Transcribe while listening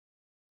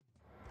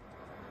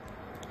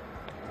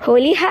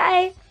होली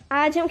हाय।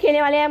 आज हम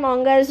खेलने वाले हैं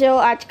अमंग अस, जो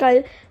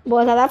आजकल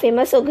बहुत ज़्यादा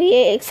फेमस हो गई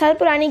है। 1 साल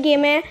पुरानी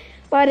गेम है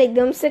पर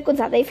एकदम से कुछ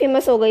ज़्यादा ही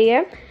फेमस हो गई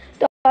है।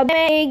 तो अब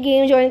मैं एक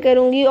गेम ज्वाइन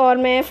करूँगी और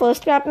मैं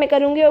फर्स्ट मैप में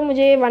करूँगी। और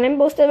मुझे वन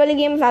इम्पोस्टर वाली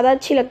गेम ज़्यादा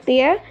अच्छी लगती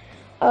है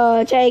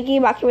चाहे कि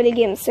बाकी वाली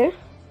गेम से।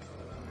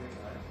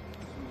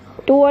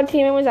 2 और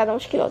 3 में मुझे ज़्यादा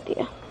मुश्किल होती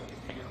है।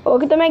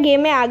 ओके, तो मैं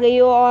गेम में आ गई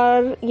हूँ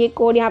और ये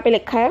कोड यहाँ पे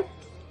लिखा है।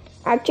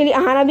 एक्चुअली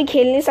अहान अभी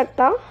खेल नहीं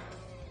सकता,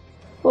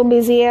 वो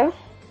बिज़ी है।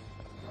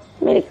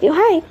 मैं लिखती हूँ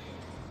हाय।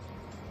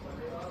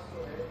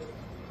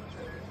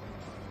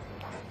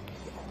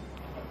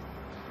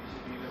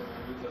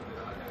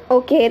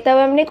 ओके, तब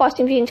मैं अपने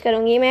कॉस्ट्यूम चेंज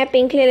करूँगी। मैं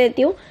पिंक ले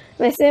लेती हूँ,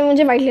 वैसे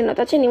मुझे वाइट लेना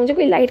था। अच्छा नहीं, मुझे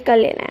कोई लाइट कलर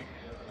लेना है।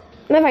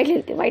 मैं वाइट ले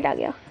लेती हूँ, वाइट आ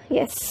गया,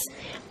 यस।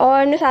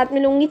 और मैं साथ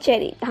में लूँगी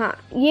चेरी। हाँ,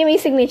 ये मेरी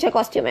सिग्नेचर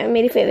कॉस्ट्यूम है,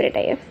 मेरी फेवरेट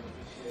है ये।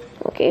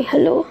 Okay,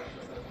 hello.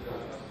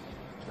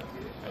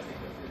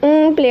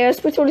 प्लेयर्स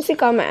पे थोड़ी सी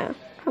कम है,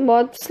 हम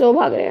बहुत स्लो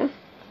भाग रहे हैं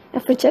या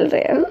फिर चल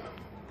रहे हैं।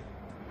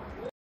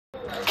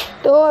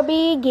 तो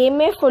अभी गेम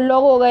में फुल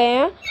लोग हो गए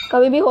हैं,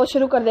 कभी भी होस्ट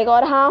शुरू कर देगा।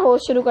 और हाँ,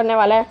 होस्ट शुरू करने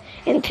वाला है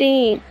इन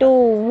 3, 2,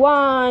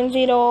 1,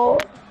 0।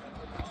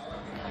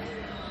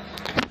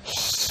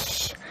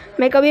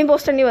 मैं कभी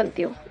इम्पोस्टर नहीं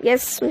बनती हूँ।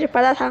 यस, मुझे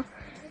पता था,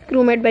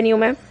 क्रूमेट बनी हूँ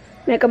मैं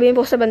कभी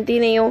इम्पोस्टर बनती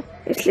नहीं हूँ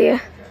इसलिए।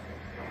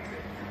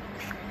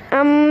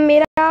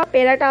 मेरा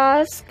पहला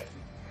टास्क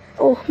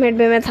ओह मिड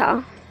में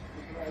था।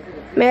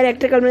 मैं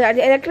इलेक्ट्रिकल में जा रही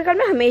थी। इलेक्ट्रिकल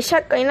में हमेशा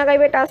कहीं ना कहीं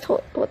पे टास्क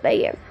होता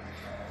ही है।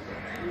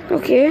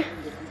 ओके,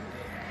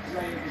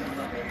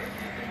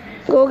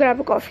 गो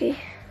ग्रैब कॉफ़ी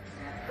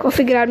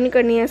ग्रैब नहीं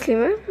करनी है असली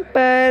में,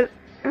 पर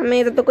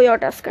हमें तो कोई और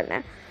टास्क करना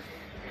है।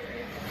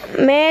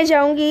 मैं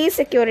जाऊंगी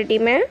सिक्योरिटी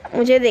में,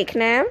 मुझे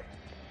देखना है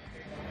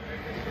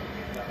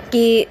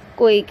कि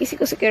कोई किसी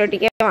को सिक्योरिटी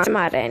के वहाँ से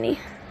मार रहा है नहीं।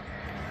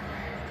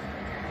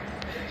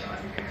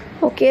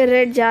 ओके,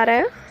 रेड जा रहा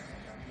है।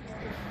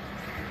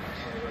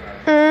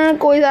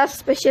 कोई ज़्यादा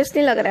सस्पिशियस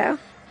नहीं लग रहा है।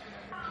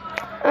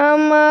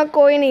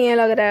 कोई नहीं है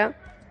लग रहा है,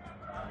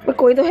 पर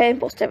कोई तो है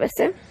इम्पोस्टर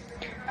वैसे।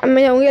 अब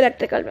मैं जाऊँगी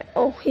इलेक्ट्रिकल में।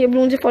 ओह, ये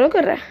ब्लू मुझे फॉलो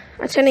कर रहा है।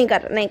 अच्छा, नहीं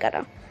कर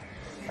रहा।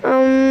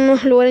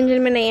 लोअर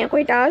इंजन में नहीं है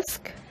कोई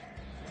टास्क।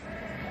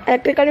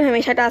 इलेक्ट्रिकल में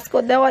हमेशा टास्क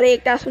होता है और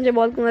एक टास्क मुझे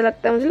बहुत गंदा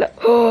लगता है।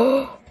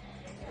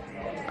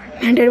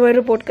 मैं डेड बॉडी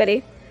रिपोर्ट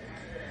करी।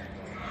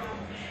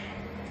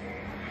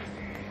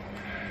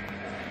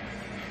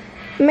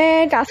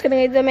 मैं टास्क करने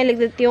गई तो मैं लिख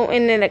देती हूँ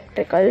इन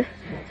इलेक्ट्रिकल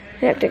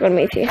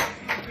में थी।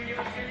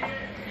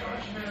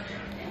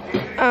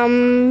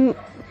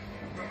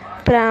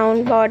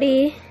 Brown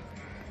body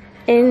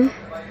in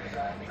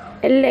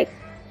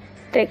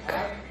electric.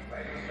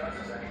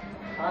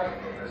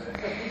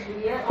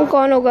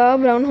 कौन होगा?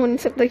 ब्राउन हो नहीं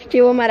सकता क्योंकि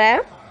वो मरा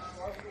है।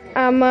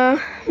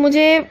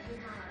 मुझे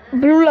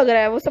ब्लू लग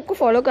रहा है, वो सबको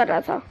फॉलो कर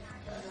रहा था।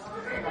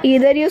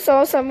 Either you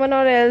saw someone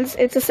or else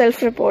it's a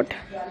self report.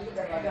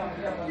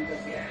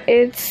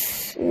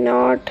 It's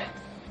not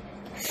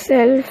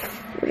self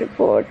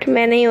report.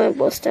 मैं नहीं हूँ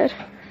इम्पोस्टर।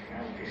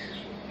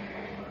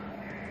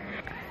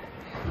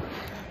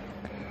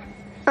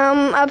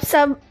 अब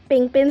सब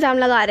पिंक पे इल्ज़ाम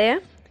लगा रहे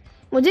हैं।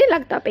 मुझे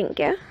लगता पिंक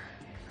है।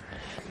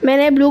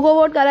 मैंने ब्लू को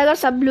वोट करा। अगर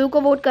सब ब्लू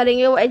को वोट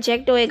करेंगे वो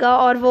एजेक्ट होएगा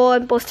और वो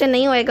इम्पोस्टर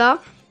नहीं होएगा,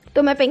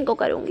 तो मैं पिंक को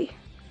करूँगी।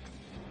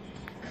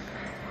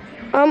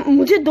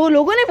 मुझे 2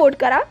 लोगों ने वोट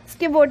करा,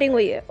 स्किप वोटिंग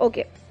हुई है।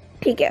 ओके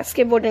ठीक है,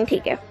 स्किप वोटिंग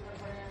ठीक है,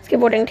 स्किप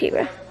वोटिंग ठीक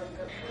है।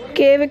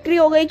 ओके, विक्ट्री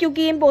हो गई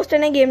क्योंकि इम्पोस्टर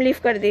ने गेम लीव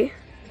कर दी।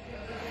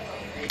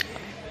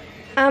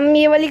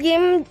 ये वाली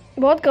गेम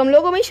बहुत कम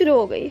लोगों में शुरू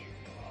हो गई।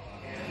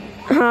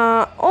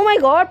 हाँ, ओ माय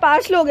गॉड,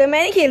 5 लोग हैं।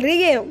 मैं नहीं खेल रही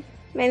गेम,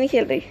 मैं नहीं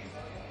खेल रही,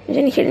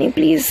 मुझे नहीं खेलनी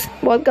प्लीज़।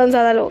 बहुत कम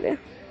ज़्यादा लोग हैं।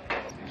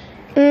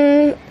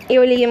 ये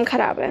वाली गेम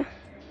ख़राब है।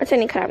 अच्छा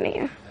नहीं, ख़राब नहीं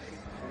है।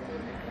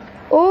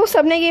 ओह,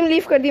 सबने गेम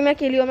लीव कर दी, मैं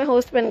अकेली हूँ। मैं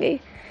होस्ट बन गई।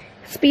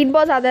 स्पीड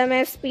बहुत ज़्यादा है,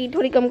 मैं स्पीड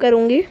थोड़ी कम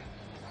करूँगी।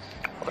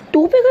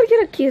 2 पे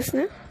करके रखी है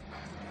इसने।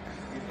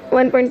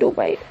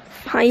 1.25।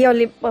 हाँ, ये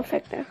वाली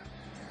परफेक्ट है।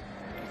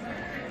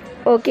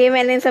 ओके,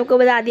 मैंने सबको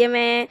बता दिया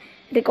मैं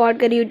रिकॉर्ड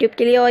करी यूट्यूब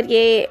के लिए। और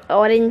ये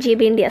ऑरेंज ये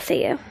भी इंडिया से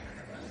ही है।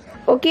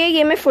 ओके,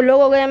 गेम में फुल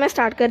लोग हो गया। मैं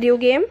स्टार्ट कर रही हूँ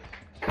गेम।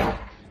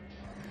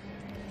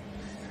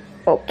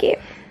 ओके,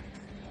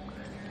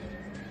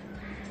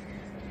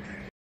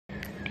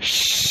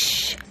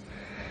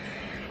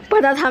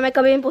 पता था मैं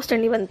कभी इम्पोस्टर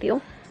नहीं बनती हूँ।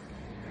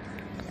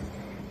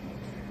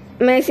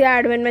 मैं इसे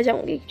एडमिन में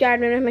जाऊँगी क्योंकि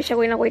एडमिन में हमेशा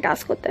कोई ना कोई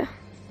टास्क होता है।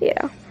 ये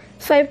रहा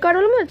स्वाइप कार्ड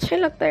वाला, मुझे अच्छा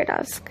नहीं लगता है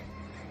टास्क।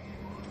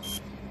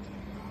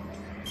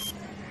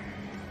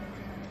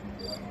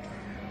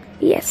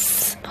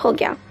 यस, हो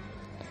गया।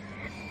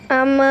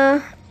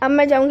 अब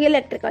मैं जाऊँगी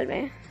इलेक्ट्रिकल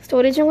में।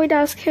 स्टोरेज में कोई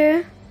टास्क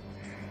है?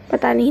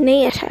 पता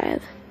नहीं है शायद।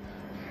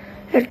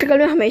 इलेक्ट्रिकल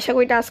में हमेशा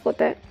कोई टास्क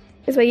होता है।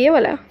 इस बार ये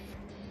वाला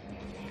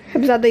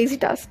अब ज़्यादा इजी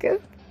टास्क है।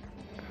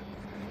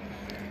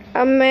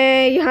 अब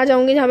मैं यहाँ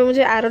जाऊँगी जहाँ पे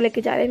मुझे एरो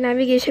लेके जा रहे हैं।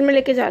 नेविगेशन में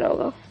लेके जा रहा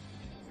होगा,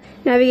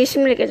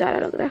 नेविगेशन में लेके जा रहा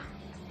लग रहा है।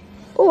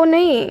 ओह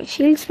नहीं,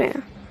 शील्ड्स में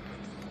है।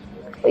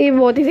 ये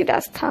बहुत इजी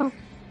टास्क था।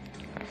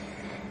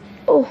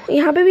 ओह,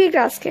 यहाँ पे भी एक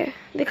टास्क है,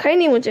 दिखाई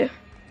नहीं मुझे।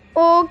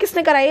 ओह,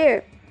 किसने कराई है?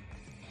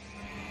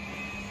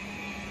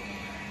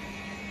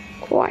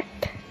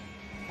 व्हाट।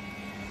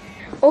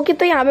 ओके,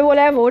 तो यहाँ पे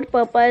बोला है वोट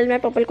पर्पल, मैं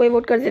पर्पल को ही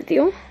वोट कर देती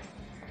हूँ।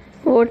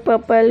 Vote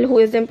purple, who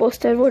is the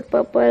impostor, vote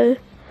purple.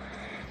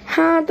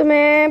 हाँ, तो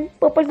मैं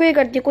पर्पल को ही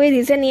करती हूँ, कोई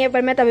रीज़न नहीं है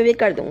पर मैं तभी भी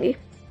कर दूँगी।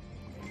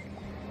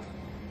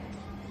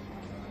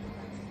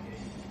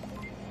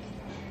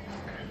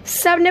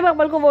 सब ने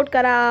पर्पल को वोट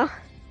करा।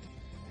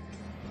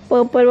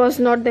 Purple was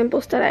not the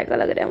impostor आएगा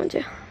लग रहा है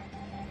मुझे।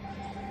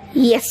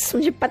 यस,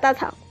 मुझे पता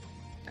था।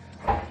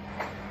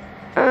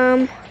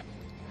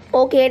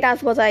 ओके,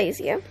 टास्क बहुत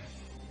ईजी है।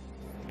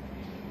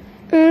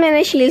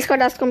 मैंने शील्ड्स का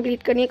टास्क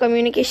कंप्लीट करनी है।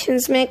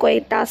 कम्युनिकेशंस में कोई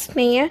टास्क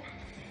नहीं है।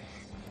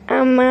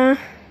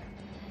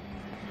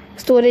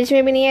 स्टोरेज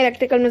में भी नहीं है।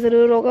 इलेक्ट्रिकल में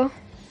ज़रूर होगा।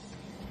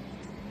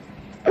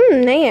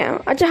 नहीं है।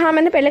 अच्छा हाँ,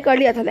 मैंने पहले कर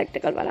लिया था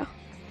इलेक्ट्रिकल वाला।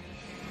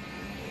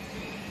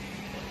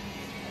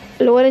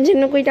 लोअर इंजन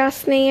में कोई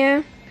टास्क नहीं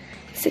है।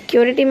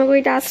 सिक्योरिटी में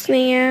कोई टास्क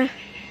नहीं है।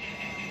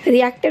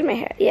 रिएक्टर में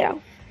है, ये रहा।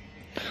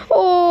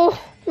 ओह,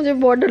 मुझे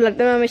बहुत डर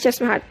लगता है, मैं हमेशा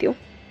इसमें हारती हूँ।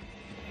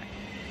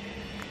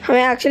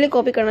 हमें एक्चुअली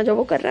कॉपी करना जो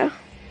वो कर रहा है।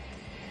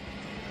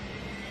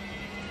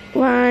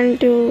 1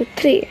 2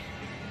 3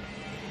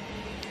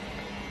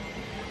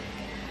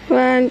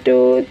 1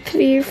 2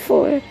 3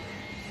 4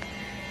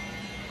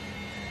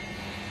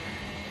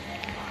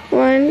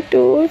 1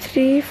 2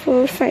 3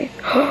 4 5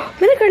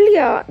 मैंने कर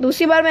लिया।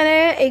 दूसरी बार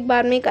मैंने एक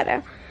बार में ही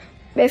करा।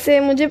 वैसे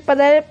मुझे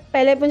पता है,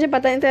 पहले मुझे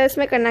पता नहीं था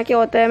इसमें करना क्या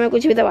होता है। मैं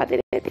कुछ भी दबाती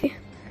रहती,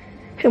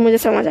 फिर मुझे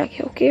समझ आ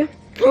गया। ओके,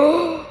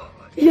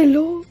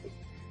 येलो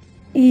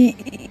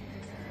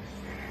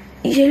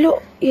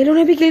येलो येलो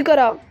ने भी किल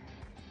करा।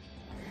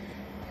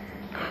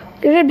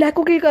 ब्लैक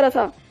को किल करा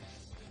था।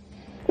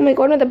 ओह माय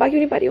गॉड, मैं दबा क्यों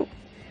नहीं पा रही हूँ।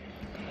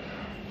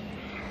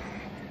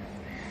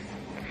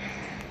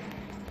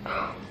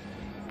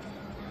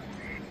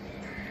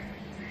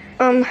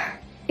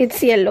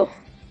 इट्स येलो,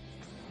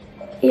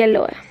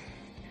 येलो है।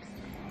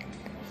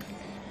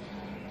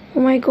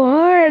 ओह माय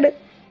गॉड,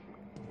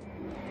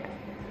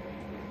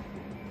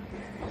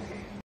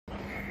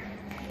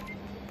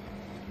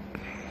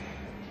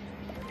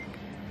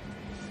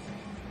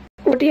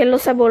 वो येलो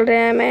सा बोल रहे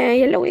हैं, मैं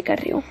येलो ही कर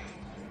रही हूँ।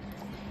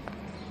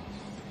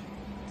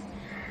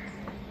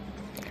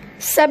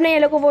 सब ने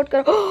येलो को वोट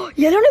करा।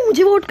 येलो ने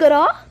मुझे वोट करा।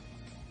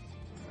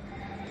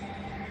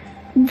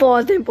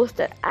 Was the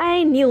impostor,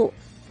 I knew.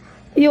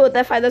 ये होता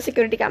है फायदा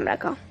सिक्योरिटी कैमरा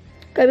का,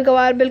 कभी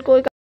कभार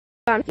बिल्कुल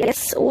काम।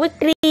 Yes,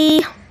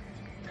 victory.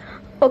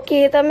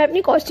 ओके, तब मैं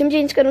अपनी कॉस्ट्यूम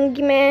चेंज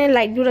करूंगी। मैं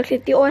लाइट ब्लू रख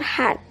लेती हूँ और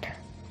हैट।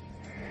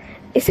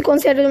 ऐसी कौन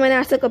सी हैट है जो मैंने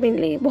आज तक कभी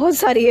नहीं ली? बहुत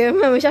सारी है,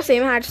 मैं हमेशा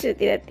सेम हैट्स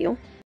लेती रहती हूँ।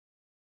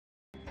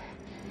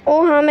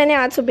 ओह हाँ, मैंने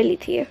आज सुबह ली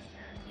थी।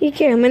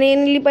 ठीक है, मैंने ये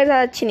नहीं ली पर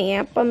ज़्यादा अच्छी नहीं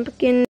है।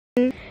 पंपकिन,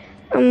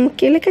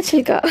 केले का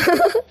छिलका।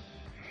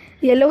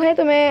 येलो है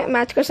तो मैं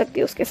मैच कर सकती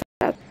हूँ उसके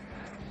साथ।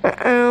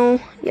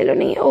 येलो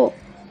नहीं है। ओह,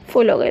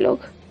 फुल हो गए लोग।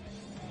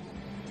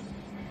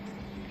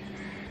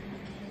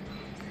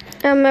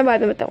 अब मैं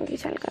बाद में बताऊंगी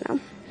चैनल का नाम।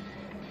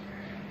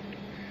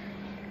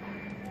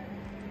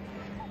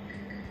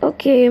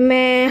 ओके,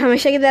 मैं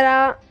हमेशा की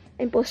तरह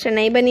इम्पोस्टर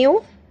नहीं बनी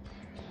हूँ।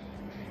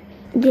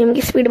 गेम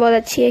की स्पीड बहुत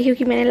अच्छी है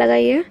क्योंकि मैंने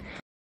लगाई है।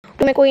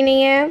 में कोई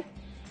नहीं है,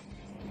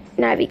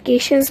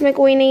 नेविगेशंस में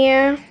कोई नहीं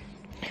है,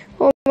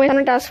 और मेरे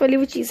सामने टास्क वाली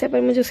वो चीज़ है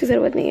पर मुझे उसकी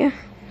ज़रूरत नहीं है।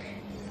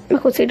 मैं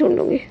खुद से ही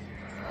ढूंढूंगी।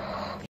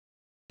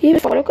 ये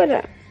फॉलो कर रहा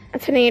है।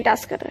 अच्छा नहीं, ये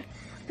टास्क कर रहा है।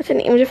 अच्छा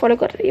नहीं, मुझे फॉलो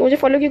कर रहा है। ये मुझे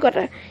फॉलो क्यों कर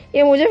रहा है?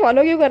 ये मुझे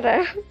फॉलो क्यों कर रहा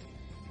है?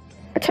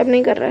 अच्छा, अब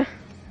नहीं कर रहा है।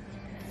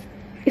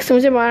 इससे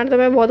मुझे मारना तो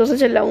मैं बहुत से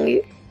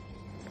चिल्लाऊंगी।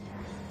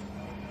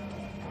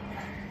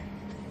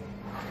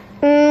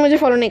 मुझे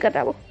फॉलो नहीं कर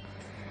रहा वो।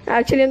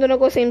 एक्चुअली हम दोनों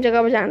को सेम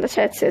जगह पर जाना था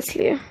शायद से,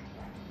 इसलिए।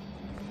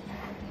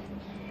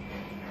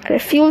 अरे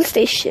फ्यूल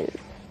स्टेशन।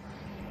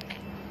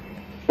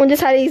 मुझे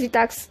सारे इजी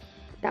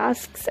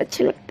टास्क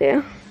अच्छे लगते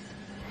हैं।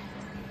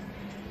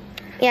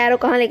 यार वो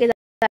कहाँ लेके जा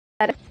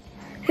रहा है?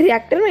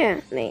 रिएक्टर में है?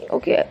 नहीं।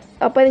 ओके,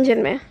 अपर इंजन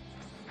में।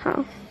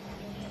 हाँ,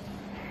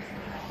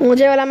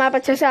 मुझे वाला मैप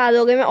अच्छे से याद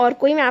हो गया। मैं और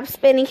कोई मैप्स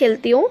पे नहीं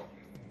खेलती हूँ।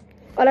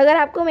 और अगर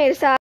आपको मेरे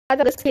साथ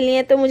खेलनी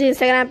है तो मुझे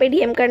इंस्टाग्राम पे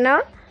डीएम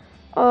करना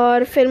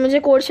और फिर मुझे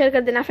कोड शेयर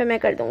कर देना, फिर मैं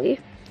कर दूँगी।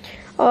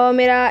 और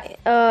मेरा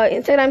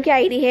इंस्टाग्राम की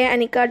आईडी है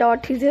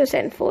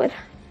anika.3074।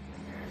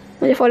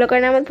 मुझे फॉलो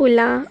करना मत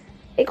भूलना।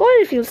 एक और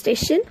रिफ्यूल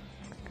स्टेशन,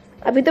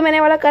 अभी तो मैंने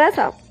वाला करा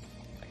था।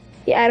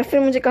 यार फिर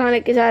मुझे कहाँ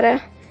लेके जा रहा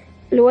है?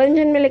 लोअर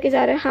इंजन में लेके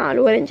जा रहा है। हाँ,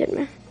 लोअर इंजन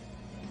में।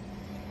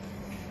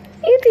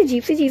 ये इतनी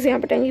अजीब सी चीज़ें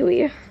यहाँ पर टंगी हुई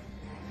है।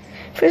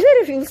 फिर से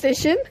रिफ्यूल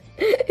स्टेशन।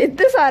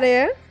 इतने सारे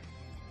हैं।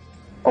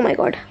 ओह माय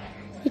गॉड,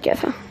 ये क्या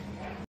था?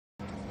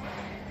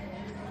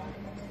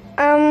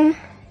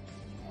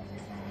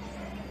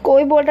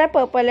 कोई बोल रहा है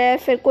पर्पल है,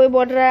 फिर कोई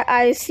बोल रहा है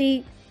आई सी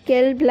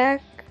किल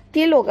ब्लैक।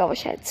 किल होगा वो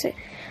शायद से।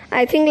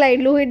 I think light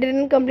blue he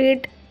didn't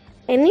complete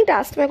any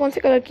task. मैं कौन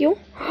से कलर की हूँ?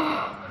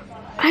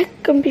 I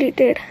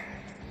completed.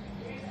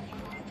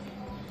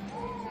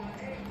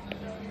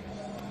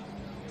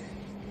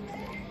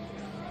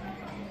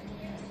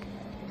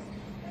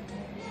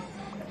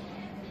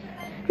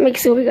 मैं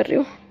किसी को भी कर रही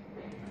हूँ।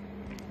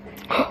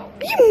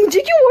 ये मुझे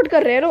क्यों वोट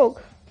कर रहे हैं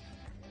लोग?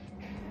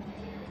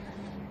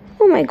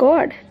 ओह माय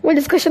गॉड, वो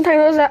डिस्कशन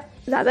था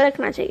ज़्यादा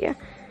रखना चाहिए।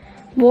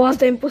 वॉज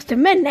द इम्पोस्टर,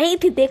 मैं नहीं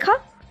थी, देखा।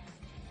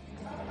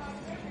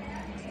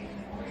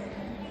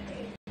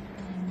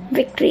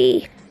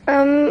 विक्ट्री।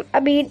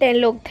 अभी 10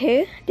 लोग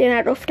थे, 10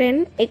 आउट ऑफ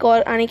 10। एक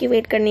और आने की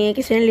वेट करनी है,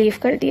 किसी ने लीव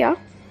कर दिया।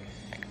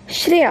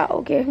 श्रेया,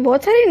 ओके,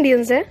 बहुत सारे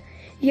इंडियंस हैं।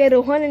 ये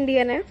रोहन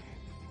इंडियन है,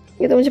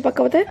 ये तो मुझे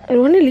पक्का पता है।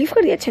 रोहन ने लीव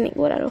कर दिया, अच्छा नहीं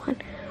बोला रोहन,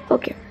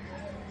 ओके।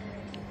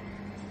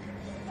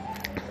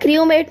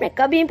 क्रूमेट में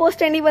कभी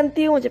इम्पोस्टर नहीं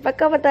बनती हूँ, मुझे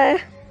पक्का पता है।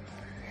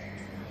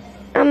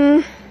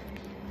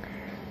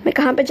 मैं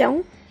कहाँ पे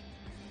जाऊँ?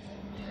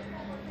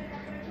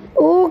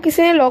 ओह,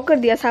 किसी ने लॉक कर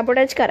दिया,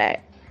 सैबोटेज करा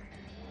है।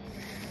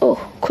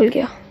 ओह, खुल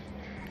गया।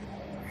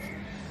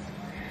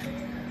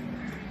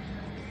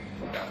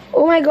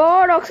 Oh my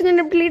God, oxygen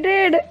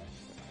depleted.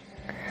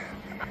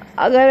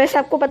 अगर वैसे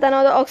आपको पता ना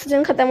हो तो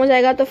ऑक्सीजन खत्म हो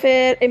जाएगा तो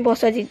फिर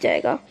इम्पोस्टर जीत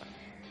जाएगा।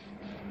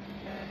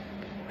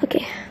 ओके,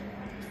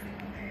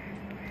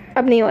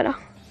 अब नहीं हो रहा।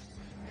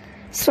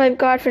 स्वाइप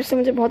कार्ड फिर से,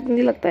 मुझे बहुत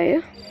गंदी लगता है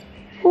ये।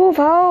 ओह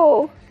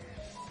वाओ,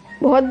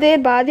 बहुत देर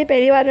बाद ये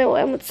पहली बार में हुआ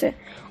है मुझसे।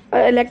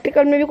 और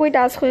इलेक्ट्रिकल में भी कोई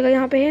टास्क होएगा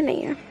यहाँ पे, है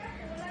नहीं है।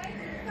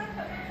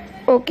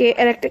 ओके,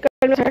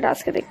 इलेक्ट्रिकल में सारा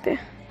टास्क है, देखते हैं।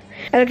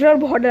 इलेक्ट्रिकल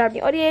बहुत डरावनी,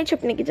 और ये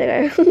छुपने की जगह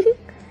है।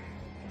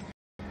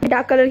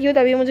 डार्क कलर की हो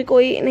तभी मुझे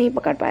कोई नहीं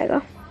पकड़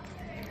पाएगा।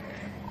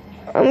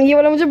 ये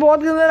वाला मुझे बहुत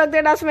गंदा लगता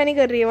है टास्क, मैं नहीं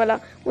कर रही है वाला,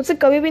 मुझसे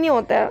कभी भी नहीं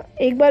होता है,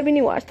 एक बार भी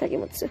नहीं हुआ आज तक कि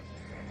मुझसे,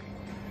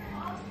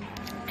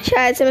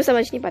 शायद से मैं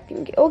समझ नहीं पाती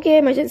हूँ। Okay,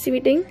 emergency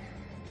meeting.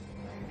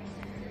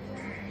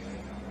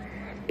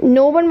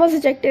 No one was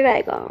rejected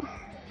आएगा।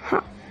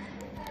 हाँ,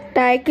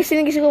 टाई, किसी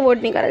ने किसी को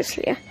वोट नहीं करा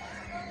इसलिए।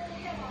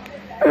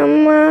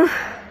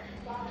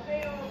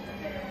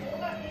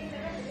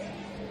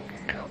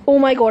 ओ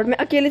माय गॉड, मैं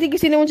अकेली थी,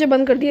 किसी ने मुझे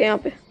बंद कर दिया यहाँ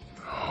पे।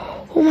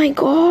 ओ माय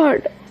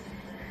गॉड,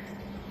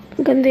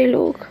 गंदे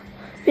लोग।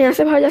 मैं यहाँ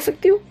से बाहर जा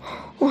सकती हूँ?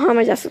 हाँ,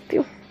 मैं जा सकती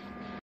हूँ।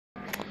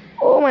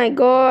 Oh my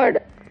God,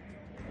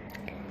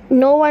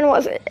 no one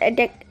was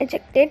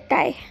ejected,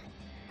 tie.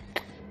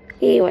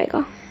 ये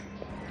होएगा।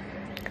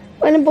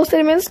 और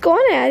इम्पोस्टर मीन्स कौन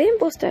है यार? ये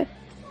इम्पोस्टर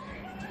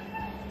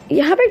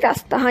यहाँ पे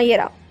टास्क था। हाँ, ये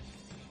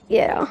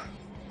रहा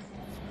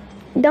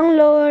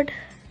डाउनलोड।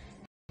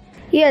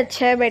 ये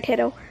अच्छा है, बैठे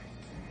रहो।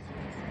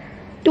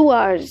 2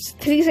 hours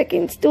 3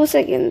 seconds 2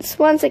 seconds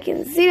 1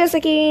 second 0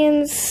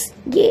 seconds।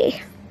 ये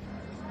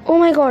oh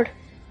my God,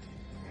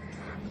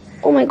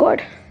 oh my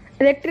God,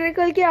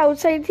 electrical के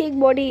आउटसाइड थी एक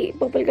body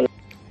purple colour.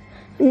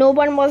 No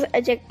one was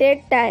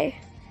ejected, tie.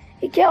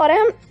 ये क्या हो रहा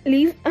है?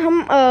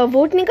 हम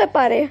वोट नहीं कर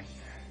पा रहे।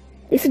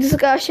 इस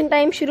डिस्कशन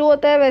टाइम शुरू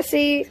होता है वैसे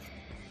ही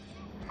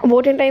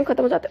वोटिंग टाइम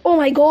खत्म हो जाता है। Oh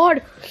my God,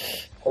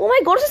 oh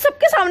my God, से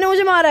सबके सामने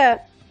मुझे मारा है।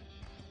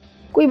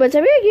 कोई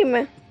बचा भी है गेम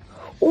में?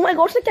 ओ माय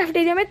गॉड, से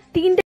कैफेटेरिया में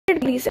 3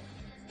 पुलिस है।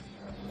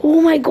 ओ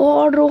माय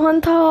गॉड, रोहन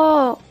था।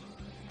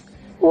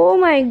 Oh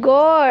my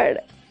God.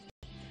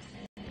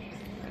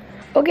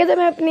 ओके, तो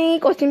मैं अपनी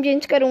कॉस्ट्यूम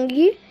चेंज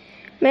करूंगी।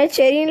 मैं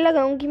चेरी नहीं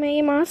लगाऊंगी, मैं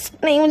ये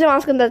मास्क नहीं, मुझे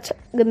मास्क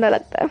गंदा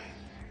लगता है।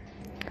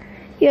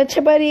 ये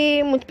अच्छा, पर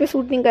ये मुझ पे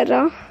सूट नहीं कर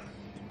रहा।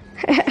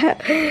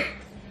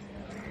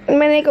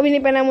 मैंने कभी नहीं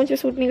पहना, मुझे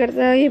सूट नहीं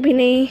करता। ये भी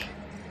नहीं,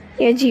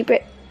 ये अजीब है,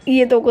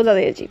 ये तो को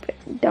ज़्यादा अजीब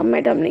है। डम,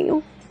 मैं डम नहीं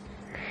हूँ।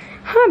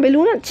 हाँ,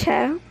 बैलून अच्छा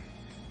है।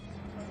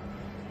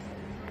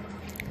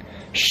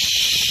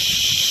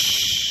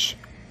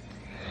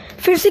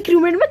 फिर से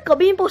क्रूमेट में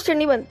कभी इम्पोस्टर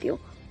नहीं बनती हूँ,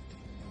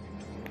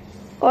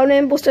 और मैं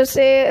इम्पोस्टर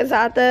से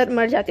ज़्यादातर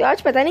मर जाती हूँ।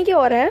 आज पता नहीं क्या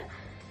हो रहा है,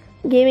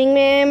 गेमिंग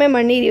में मैं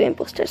मर नहीं रही हूँ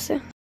इम्पोस्टर से।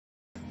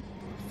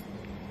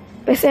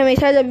 वैसे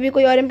हमेशा जब भी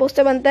कोई और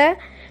इम्पोस्टर बनता है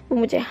वो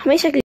मुझे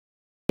हमेशा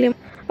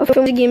और फिर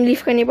मुझे गेम लीव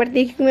करनी पड़ती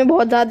है, क्योंकि मैं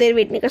बहुत ज़्यादा देर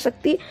वेट नहीं कर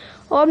सकती,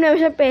 और मैं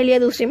हमेशा पहली या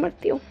दूसरी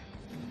मरती हूँ।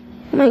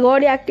 माय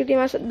गॉड, ये एक्टिविटी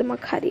मेरा सब दिमाग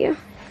खा रही है।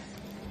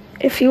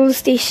 रिफ्यूल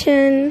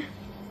स्टेशन,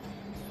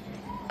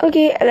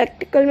 ओके,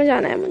 इलेक्ट्रिकल में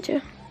जाना है मुझे।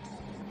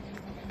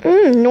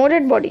 No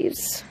dead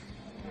bodies,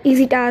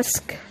 easy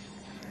task.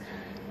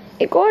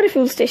 एक और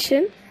रिफ्यूल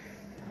स्टेशन,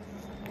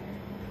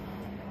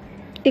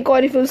 एक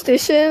और refuel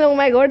station. Oh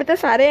my God, इतने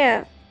सारे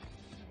हैं।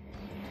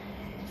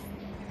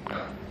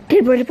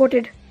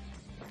 रिपोर्टेड।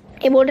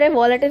 ये बोल रहे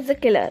वॉलेट इज द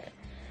किलर।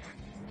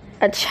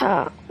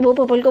 अच्छा, वो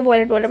पर्पल को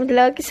वॉलेट बोल रहा है,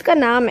 मतलब किसी का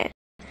नाम है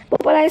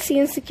पर्पल। आई सी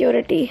इन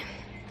सिक्योरिटी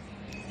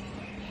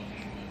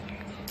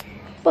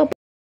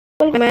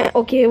पर्पल में।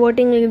 Okay,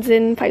 voting leads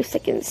in 5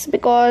 seconds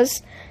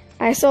because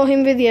I saw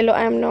him with yellow,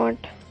 I am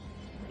not.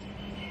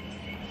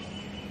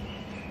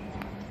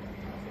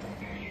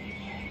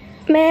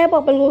 मैं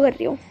पर्पल को कर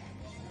रही हूँ।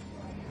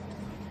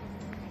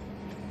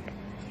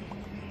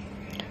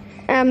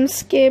 M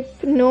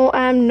skip, no,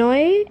 I am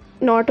नॉय,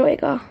 not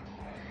होएगा।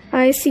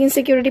 आई सी इन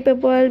सिक्योरिटी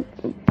पर्पल,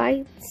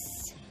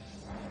 बाइट्स।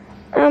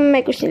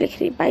 मैं कुछ नहीं लिख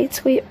रही, बाइट्स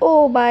को।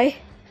 ओ बाय,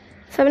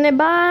 सबने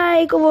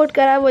बाय को वोट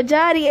करा, वो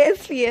जा रही है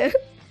इसलिए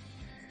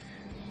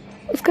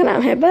उसका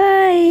नाम है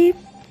बाय।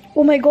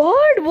 ओ माय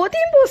गॉड, वो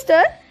थी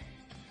इम्पोस्टर।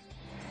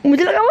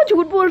 मुझे लगा वो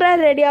झूठ बोल रहा है,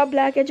 रेड या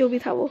ब्लैक है जो भी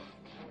था वो।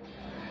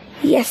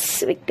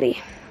 Yes, victory.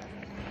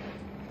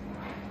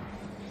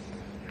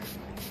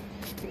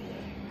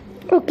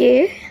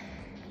 Okay,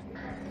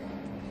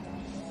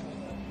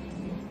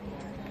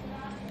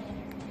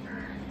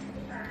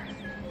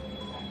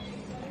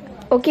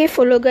 okay,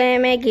 full हो गए।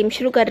 मैं गेम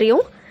शुरू कर रही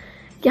हूँ।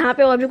 यहाँ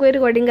पे और भी कोई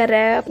रिकॉर्डिंग कर रहा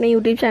है अपने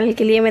यूट्यूब चैनल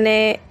के लिए।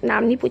 मैंने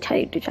नाम नहीं पूछा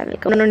यूट्यूब चैनल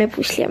का, उन्होंने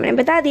पूछ लिया, मैंने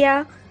बता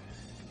दिया।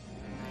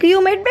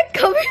 क्यूमेट में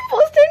कभी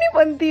पोस्टर नहीं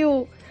बनती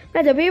हूँ।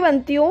 मैं जब भी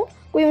बनती हूँ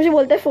कोई मुझे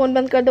बोलता है फ़ोन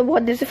बंद कर दो,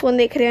 बहुत देर से फ़ोन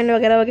देख रहे हैं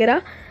वगैरह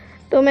वगैरह,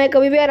 तो मैं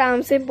कभी भी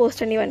आराम से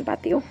पोस्टर नहीं बन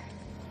पाती हूँ।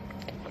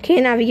 ओके,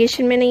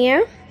 नेविगेशन में नहीं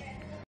है।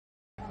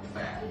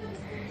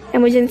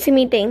 Emergency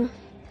meeting.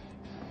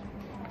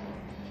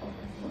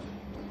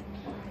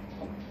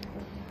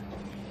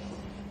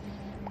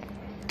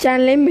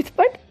 Channel name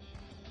मिथपट।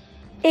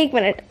 एक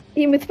मिनट,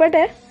 ये मिथपट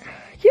है?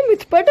 ये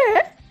मिथपट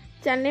है?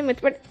 चैनल नेम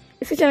मिथपट,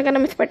 इसके चैनल का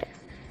नाम मिथपट है?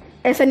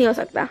 ऐसा नहीं हो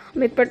सकता।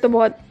 मिथपट तो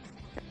बहुत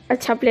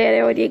अच्छा प्लेयर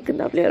है और ये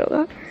गंदा प्लेयर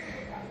होगा।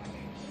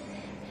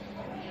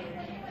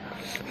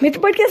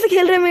 मिथपट कैसे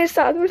खेल रहे हैं मेरे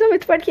साथ?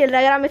 मिथपट खेल रहा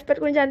है। अगर आप मिथपट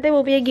को नहीं जानते,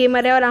 वो भी एक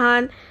गेमर है और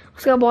आहान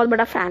उसका बहुत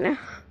बड़ा फैन है।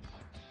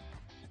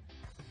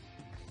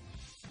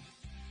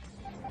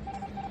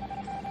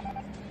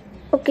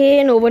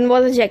 Okay, no one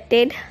was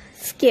rejected.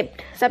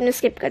 Skipped, सबने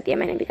स्किप कर दिया,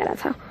 मैंने भी करा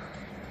था।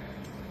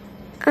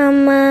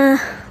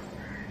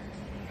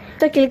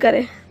 तो किल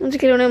करे, मुझे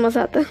किल होने में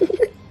मज़ा आता है।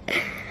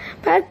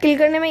 पर किल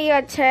करने में ये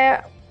अच्छा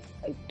है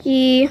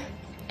कि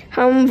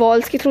हम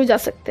वॉल्स के थ्रू जा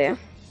सकते हैं।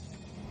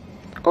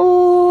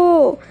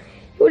 ओह,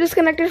 you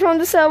disconnected from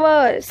the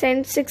server,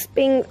 send 6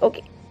 ping.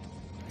 Okay,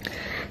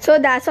 so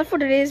that's all for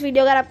today's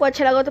video. अगर आपको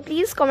अच्छा लगा तो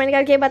प्लीज़ कमेंट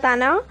करके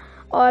बताना,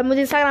 और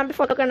मुझे इंस्टाग्राम पे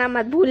फॉलो करना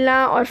मत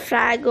भूलना, और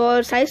फ्रैग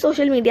और सारी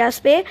सोशल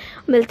मीडियाज़ पे।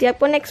 मिलती है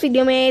आपको नेक्स्ट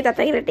वीडियो में। तब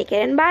तक take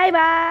care and bye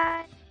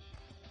bye.